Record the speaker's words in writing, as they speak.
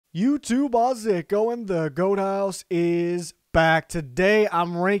YouTube, how's it going? The Goat House is back. Today,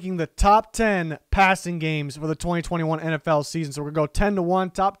 I'm ranking the top 10 passing games for the 2021 NFL season. So we're going to go 10 to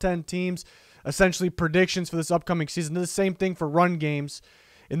 1, top 10 teams, essentially predictions for this upcoming season. The same thing for run games.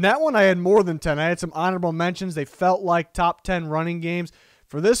 In that one, I had more than 10. I had some honorable mentions. They felt like top 10 running games.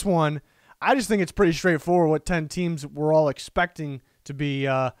 For this one, I just think it's pretty straightforward what 10 teams we're all expecting to be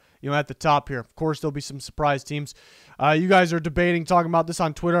at the top here. Of course, there'll be some surprise teams. You guys are debating, talking about this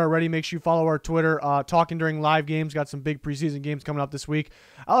on Twitter already. Make sure you follow our Twitter. Talking during live games. Got some big preseason games coming up this week.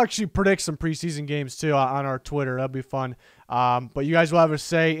 I'll actually predict some preseason games too on our Twitter. That'll be fun. But you guys will have a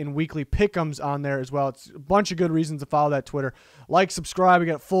say in weekly pick'ems on there as well. It's a bunch of good reasons to follow that Twitter. Like, subscribe. We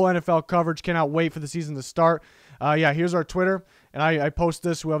got full NFL coverage. Cannot wait for the season to start. Here's our Twitter. And I post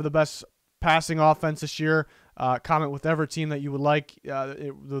this. Whoever the best passing offense this year. Comment with every team that you would like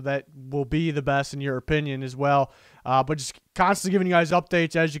that will be the best in your opinion as well. But just constantly giving you guys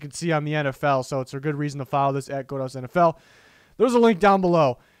updates as you can see on the NFL. So it's a good reason to follow this at Goat House NFL. There's a link down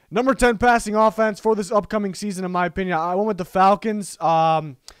below. Number 10 passing offense for this upcoming season, in my opinion. I went with the Falcons.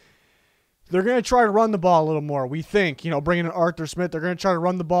 They're going to try to run the ball a little more. We think, bringing in Arthur Smith, they're going to try to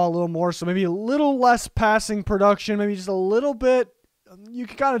run the ball a little more. So maybe a little less passing production, maybe just a little bit. You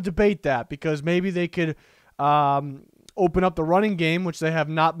can kind of debate that because maybe they could open up the running game, which they have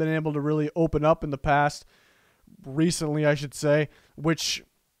not been able to really open up in the past, recently, I should say, which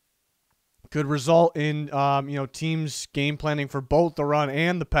could result in, teams game planning for both the run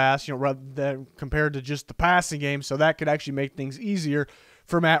and the pass, rather than compared to just the passing game. So that could actually make things easier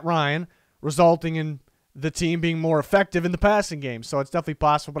for Matt Ryan, resulting in the team being more effective in the passing game. So it's definitely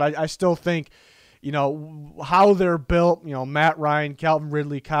possible, but I still think, how they're built, Matt Ryan, Calvin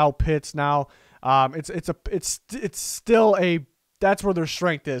Ridley, Kyle Pitts now, it's still that's where their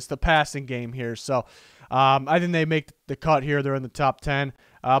strength is, the passing game here. So I think they make the cut here. They're in the top 10.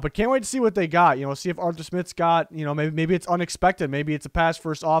 But can't wait to see what they got. See if Arthur Smith's got, maybe it's unexpected. Maybe it's a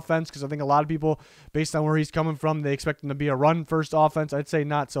pass-first offense because I think a lot of people, based on where he's coming from, they expect him to be a run-first offense. I'd say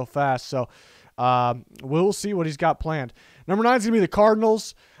not so fast. So we'll see what he's got planned. Number 9 is going to be the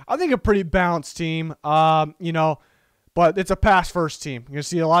Cardinals. I think a pretty balanced team, but it's a pass-first team. You're going to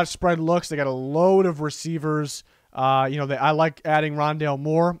see a lot of spread looks. They got a load of receivers. I like adding Rondale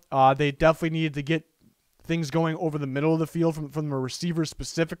Moore. They definitely need to get things going over the middle of the field from the receivers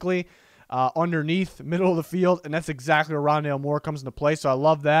specifically, underneath, middle of the field, and that's exactly where Rondale Moore comes into play. So I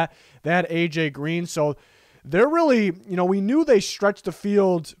love that. They had A.J. Green. So they're really, we knew they stretched the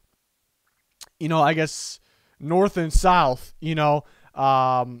field, I guess north and south,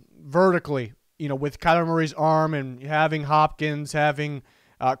 vertically, with Kyler Murray's arm and having Hopkins, having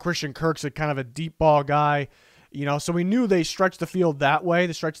Christian Kirk's a kind of a deep ball guy, so we knew they stretched the field that way.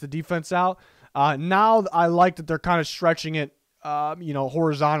 They stretched the defense out. Now I like that they're kind of stretching it,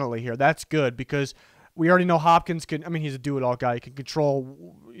 horizontally here. That's good because we already know Hopkins he's a do-it-all guy. He can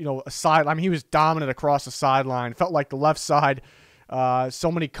control, a side. He was dominant across the sideline. Felt like the left side,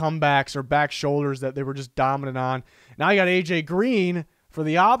 so many comebacks or back shoulders that they were just dominant on. Now you got A.J. Green for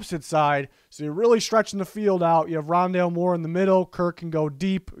the opposite side, so you're really stretching the field out. You have Rondale Moore in the middle. Kirk can go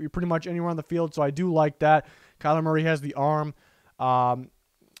deep. You're pretty much anywhere on the field, so I do like that. Kyler Murray has the arm.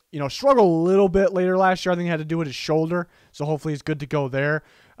 Struggled a little bit later last year. I think he had to do with his shoulder, so hopefully he's good to go there.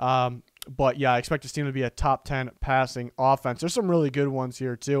 But, yeah, I expect this team to be a top 10 passing offense. There's some really good ones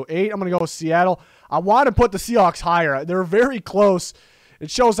here, too. 8, I'm going to go with Seattle. I want to put the Seahawks higher. They're very close. It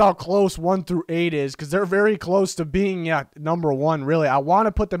shows how close 1 through 8 is because they're very close to being number 1, really. I want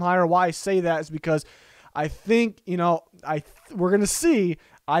to put them higher. Why I say that is because I think, we're going to see.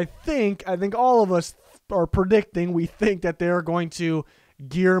 I think all of us are predicting. We think that they're going to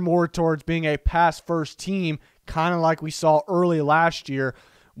gear more towards being a pass-first team, kind of like we saw early last year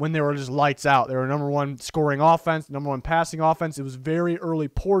when they were just lights out. They were number 1 scoring offense, number 1 passing offense. It was very early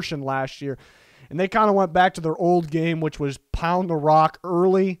portion last year. And they kind of went back to their old game, which was pound the rock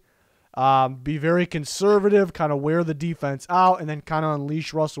early, be very conservative, kind of wear the defense out, and then kind of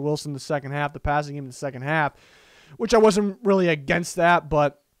unleash Russell Wilson in the second half, the passing game in the second half, which I wasn't really against that,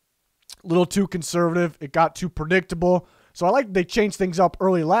 but a little too conservative. It got too predictable. So I like they changed things up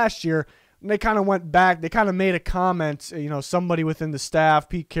early last year, and they kind of went back. They kind of made a comment, somebody within the staff,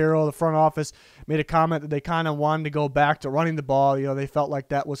 Pete Carroll, the front office, made a comment that they kind of wanted to go back to running the ball. They felt like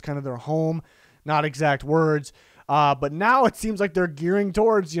that was kind of their home, not exact words. But now it seems like they're gearing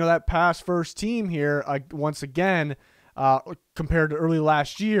towards, that pass-first team here once again compared to early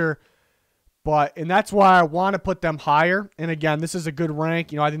last year. And that's why I want to put them higher. And again, this is a good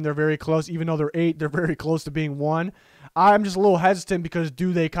rank. I think they're very close. Even though they're 8, they're very close to being 1. I'm just a little hesitant because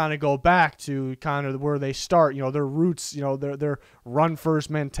do they kind of go back to kind of where they start, their roots, their run first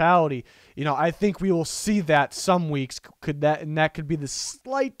mentality. I think we will see that some weeks and that could be the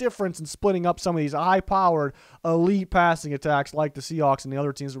slight difference in splitting up some of these high-powered elite passing attacks like the Seahawks and the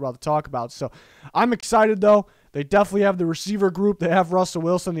other teams we're about to talk about. So I'm excited though. They definitely have the receiver group. They have Russell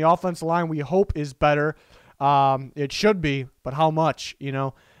Wilson. The offensive line we hope is better. It should be, but how much,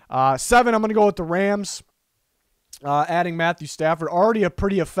 7, I'm going to go with the Rams. Adding Matthew Stafford, already a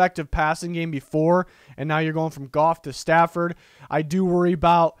pretty effective passing game before, and now you're going from Goff to Stafford. I do worry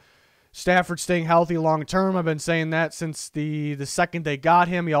about Stafford staying healthy long term. I've been saying that since the second they got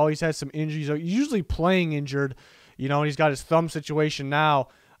him. He always has some injuries. He's usually playing injured, and he's got his thumb situation now.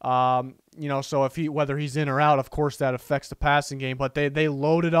 So whether he's in or out, of course that affects the passing game. But they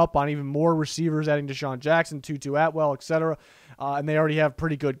loaded up on even more receivers, adding Deshaun Jackson, Tutu Atwell, etc. And they already have a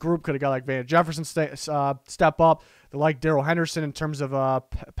pretty good group. Could have got like Van Jefferson step up. They like Darrell Henderson in terms of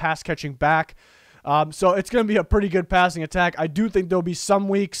pass catching back. So it's going to be a pretty good passing attack. I do think there'll be some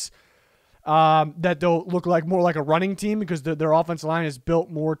weeks that they'll look like more like a running team because their offensive line is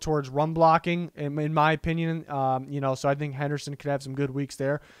built more towards run blocking, in my opinion. So I think Henderson could have some good weeks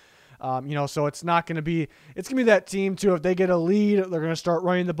there. So it's not going to be – it's going to be that team, too. If they get a lead, they're going to start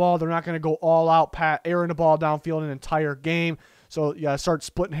running the ball. They're not going to go all out, airing the ball downfield an entire game. So, start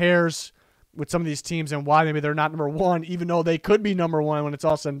splitting hairs with some of these teams and why maybe they're not number 1, even though they could be number 1 when it's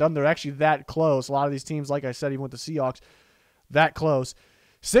all said and done. They're actually that close. A lot of these teams, like I said, even with the Seahawks, that close.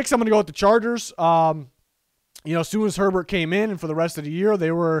 6, I'm going to go with the Chargers. As soon as Herbert came in and for the rest of the year,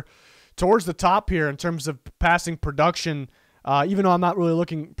 they were towards the top here in terms of passing production. Even though I'm not really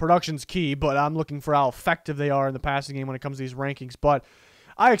looking, production's key, but I'm looking for how effective they are in the passing game when it comes to these rankings. But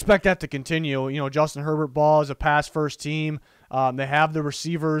I expect that to continue. Justin Herbert ball is a pass-first team. They have the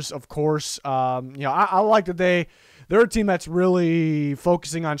receivers, of course. I like that they're a team that's really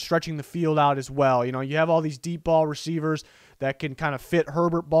focusing on stretching the field out as well. You have all these deep ball receivers that can kind of fit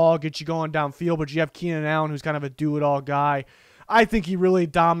Herbert ball, get you going downfield, but you have Keenan Allen, who's kind of a do-it-all guy. I think he really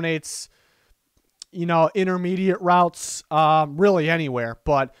dominates intermediate routes, really anywhere.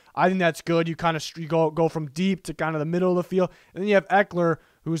 But I think that's good. You kind of go from deep to kind of the middle of the field. And then you have Eckler,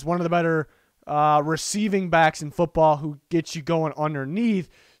 who's one of the better receiving backs in football, who gets you going underneath.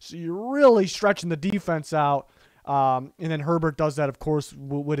 So you're really stretching the defense out. And then Herbert does that, of course,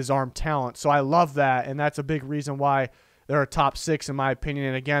 with his arm talent. So I love that, and that's a big reason why they're a top 6 in my opinion.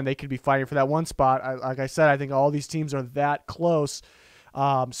 And again, they could be fighting for that 1 spot. Like I said, I think all these teams are that close.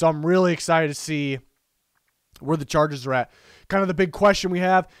 So I'm really excited to see where the Chargers are at. Kind of the big question we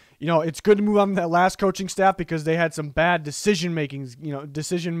have, it's good to move on to that last coaching staff because they had some bad some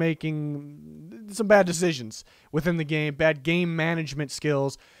bad decisions within the game, bad game management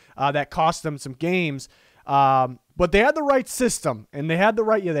skills that cost them some games. But they had the right system and they had the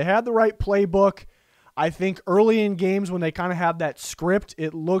right playbook. I think early in games when they kind of have that script,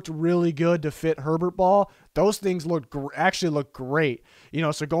 it looked really good to fit Herbert ball. Those things actually look great.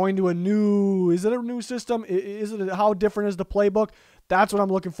 So going to is it a new system? How different is the playbook? That's what I'm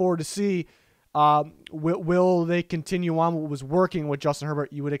looking forward to see. Will they continue on what was working with Justin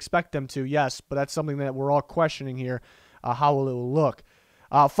Herbert? You would expect them to, yes, but that's something that we're all questioning here. How will it look?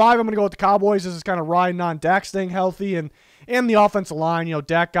 5, I'm going to go with the Cowboys. This is kind of riding on Dak staying healthy and the offensive line.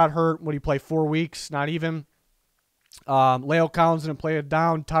 Dak got hurt. What did he play? 4 weeks? Not even. Leo Collins didn't play it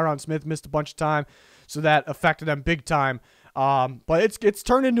down. Tyron Smith missed a bunch of time, so that affected them big time. But it's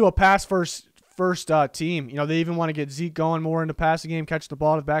turned into a pass first team. They even want to get Zeke going more in the passing game, catch the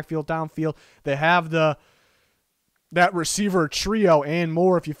ball in the backfield, downfield. They have that receiver trio and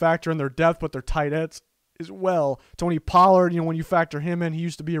more if you factor in their depth, but their tight ends as well. Tony Pollard, when you factor him in, he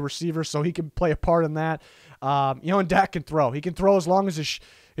used to be a receiver, so he can play a part in that. And Dak can throw. He can throw as long as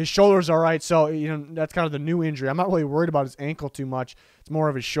his shoulders are right. So, that's kind of the new injury. I'm not really worried about his ankle too much. It's more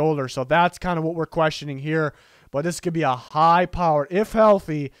of his shoulder. So that's kind of what we're questioning here. But this could be a high-powered, if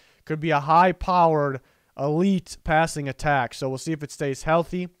healthy, could be a high-powered elite passing attack. So we'll see if it stays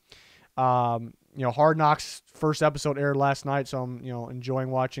healthy. Hard Knocks first episode aired last night, so I'm enjoying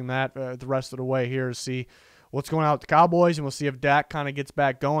watching that the rest of the way here to see what's going on with the Cowboys, and we'll see if Dak kind of gets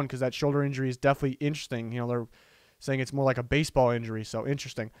back going because that shoulder injury is definitely interesting. They're saying it's more like a baseball injury, so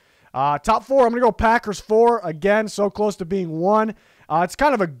interesting. Top 4, I'm going to go Packers 4. Again, so close to being 1. It's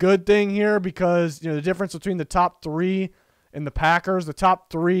kind of a good thing here because the difference between the top 3 and the Packers, the top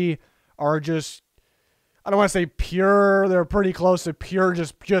 3 are just, I don't want to say pure. They're pretty close to pure,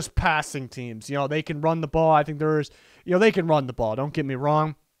 just passing teams. They can run the ball. I think they can run the ball. Don't get me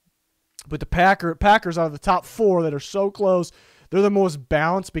wrong. But the Packers out of the top 4 that are so close, they're the most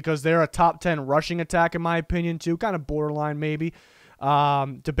balanced because they're a top 10 rushing attack, in my opinion, too. Kind of borderline, maybe.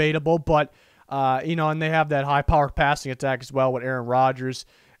 Debatable. But, and they have that high-powered passing attack as well with Aaron Rodgers.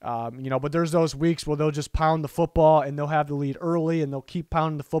 But there's those weeks where they'll just pound the football and they'll have the lead early and they'll keep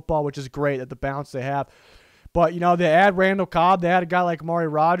pounding the football, which is great at the balance they have. But, they add Randall Cobb. They had a guy like Amari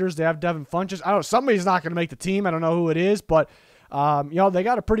Rodgers. They have Devin Funchess. I don't know. Somebody's not going to make the team. I don't know who it is, but they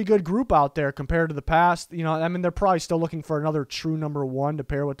got a pretty good group out there compared to the past. They're probably still looking for another true number 1 to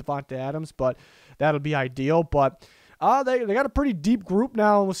pair with Devontae Adams, but that'll be ideal. But they got a pretty deep group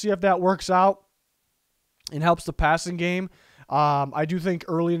now, and we'll see if that works out and helps the passing game. I do think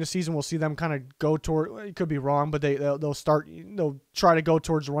early in the season we'll see them kind of go toward. It could be wrong, but they'll try to go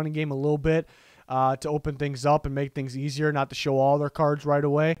towards the running game a little bit to open things up and make things easier, not to show all their cards right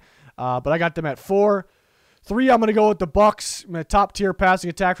away. But I got them at 4. 3, I'm going to go with the Bucs. Top tier passing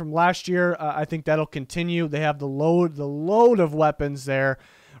attack from last year. I think that'll continue. They have the load of weapons there.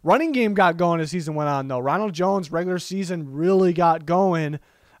 Running game got going as the season went on, though. Ronald Jones, regular season, really got going.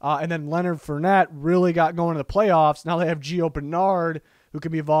 And then Leonard Fournette really got going in the playoffs. Now they have Gio Bernard, who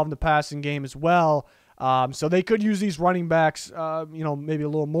can be involved in the passing game as well. So they could use these running backs, maybe a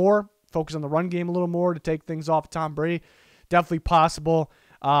little more, focus on the run game a little more to take things off Tom Brady. Definitely possible.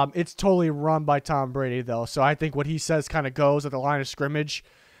 It's totally run by Tom Brady, though. So I think what he says kind of goes at the line of scrimmage.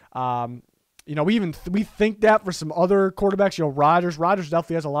 We think that for some other quarterbacks. Rodgers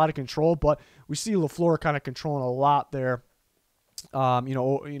definitely has a lot of control, but we see LaFleur kind of controlling a lot there.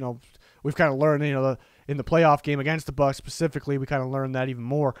 We've kind of learned, in the playoff game against the Bucs specifically, we kind of learned that even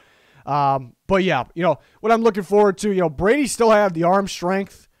more. But yeah, what I'm looking forward to, Brady still have the arm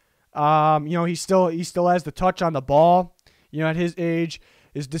strength. He still has the touch on the ball. At his age,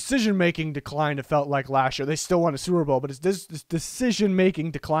 his decision-making declined, it felt like last year. They still won a Super Bowl, but his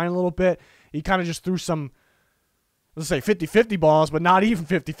decision-making declined a little bit. He kind of just threw some, let's say 50-50 balls, but not even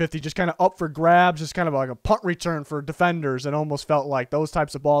 50-50, just kind of up for grabs, just kind of like a punt return for defenders. It almost felt like those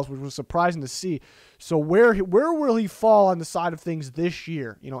types of balls, which was surprising to see. So where will he fall on the side of things this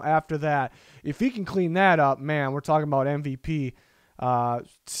year, after that? If he can clean that up, man, we're talking about MVP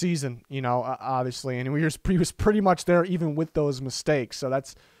season, obviously. And he was pretty much there even with those mistakes. So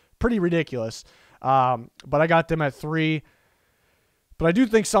that's pretty ridiculous. But I got them at 3. But I do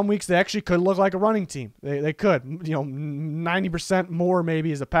think some weeks they actually could look like a running team. They could, 90% more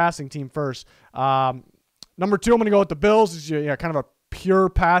maybe as a passing team first. Number 2, I'm going to go with the Bills. It's kind of a pure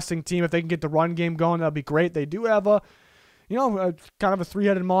passing team. If they can get the run game going, that'll be great. They do have a kind of a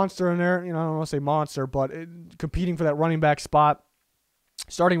 3-headed monster in there. I don't want to say monster, but competing for that running back spot,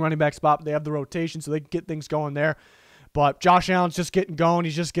 starting running back spot. They have the rotation, so they can get things going there. But Josh Allen's just getting going.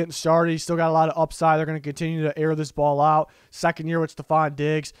 He's just getting started. He's still got a lot of upside. They're going to continue to air this ball out. Second year with Stephon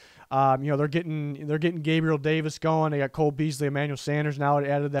Diggs. They're getting Gabriel Davis going. They got Cole Beasley, Emmanuel Sanders now. They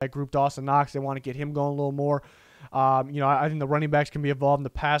added that group, Dawson Knox. They want to get him going a little more. I think the running backs can be involved in the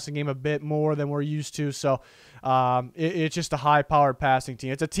passing game a bit more than we're used to. So it's just a high-powered passing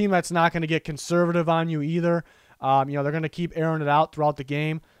team. It's a team that's not going to get conservative on you either. They're going to keep airing it out throughout the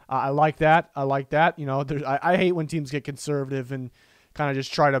game. I like that. I hate when teams get conservative and kind of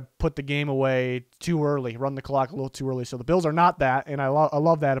just try to put the game away too early, run the clock a little too early. So the Bills are not that, and I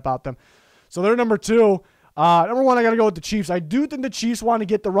love that about them. So they're number 2. Number 1, I got to go with the Chiefs. I do think the Chiefs want to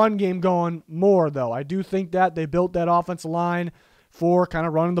get the run game going more, though. I do think that they built that offensive line for kind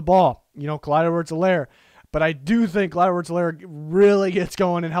of running the ball. Clyde Edwards-Helaire. But I do think Clyde Edwards-Helaire really gets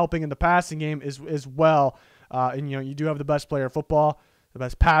going and helping in the passing game as well. You do have the best player in football, the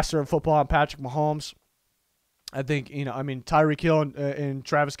best passer in football, and Patrick Mahomes. I think, Tyreek Hill and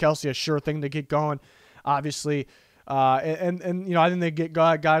Travis Kelce, a sure thing to get going, obviously. I think they get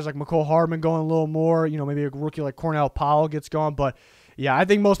guys like Mecole Hardman going a little more. Maybe a rookie like Cornell Powell gets going. But, yeah, I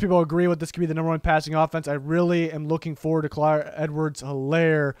think most people agree with this could be the number 1 passing offense. I really am looking forward to Clyde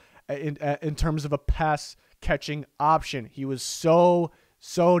Edwards-Helaire in terms of a pass-catching option. He was so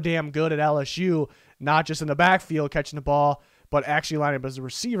damn good at LSU, not just in the backfield catching the ball, but actually lining up as a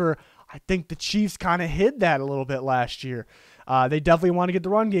receiver. I think the Chiefs kind of hid that a little bit last year. They definitely want to get the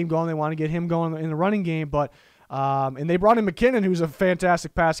run game going. They want to get him going in the running game, but and they brought in McKinnon, who's a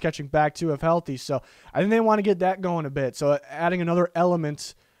fantastic pass-catching back, too, if healthy. So I think they want to get that going a bit. So adding another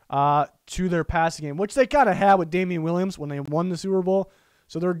element to their passing game, which they kind of had with Damian Williams when they won the Super Bowl.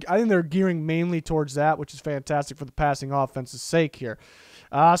 So I think they're gearing mainly towards that, which is fantastic for the passing offense's sake here.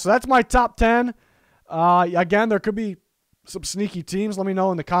 So that's my top 10. Again, there could be some sneaky teams. Let me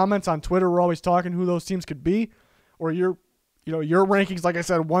know in the comments on Twitter. We're always talking who those teams could be, or your Your rankings, like I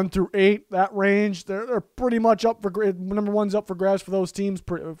said, 1 through 8, that range, they're pretty much up for number one's up for grabs for those teams.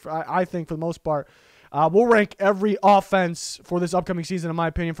 I think for the most part, we'll rank every offense for this upcoming season, in my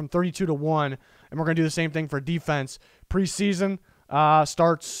opinion, from 32 to 1, and we're gonna do the same thing for defense. Preseason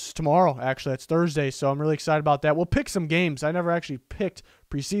starts tomorrow. Actually, it's Thursday, so I'm really excited about that. We'll pick some games. I never actually picked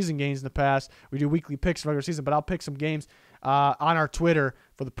preseason games in the past. We do weekly picks for regular season, but I'll pick some games on our Twitter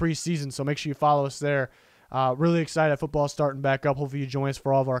for the preseason. So make sure you follow us there. Really excited. Football's starting back up. Hopefully you join us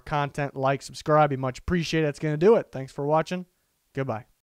for all of our content. Like, subscribe. Be much appreciated. That's going to do it. Thanks for watching. Goodbye.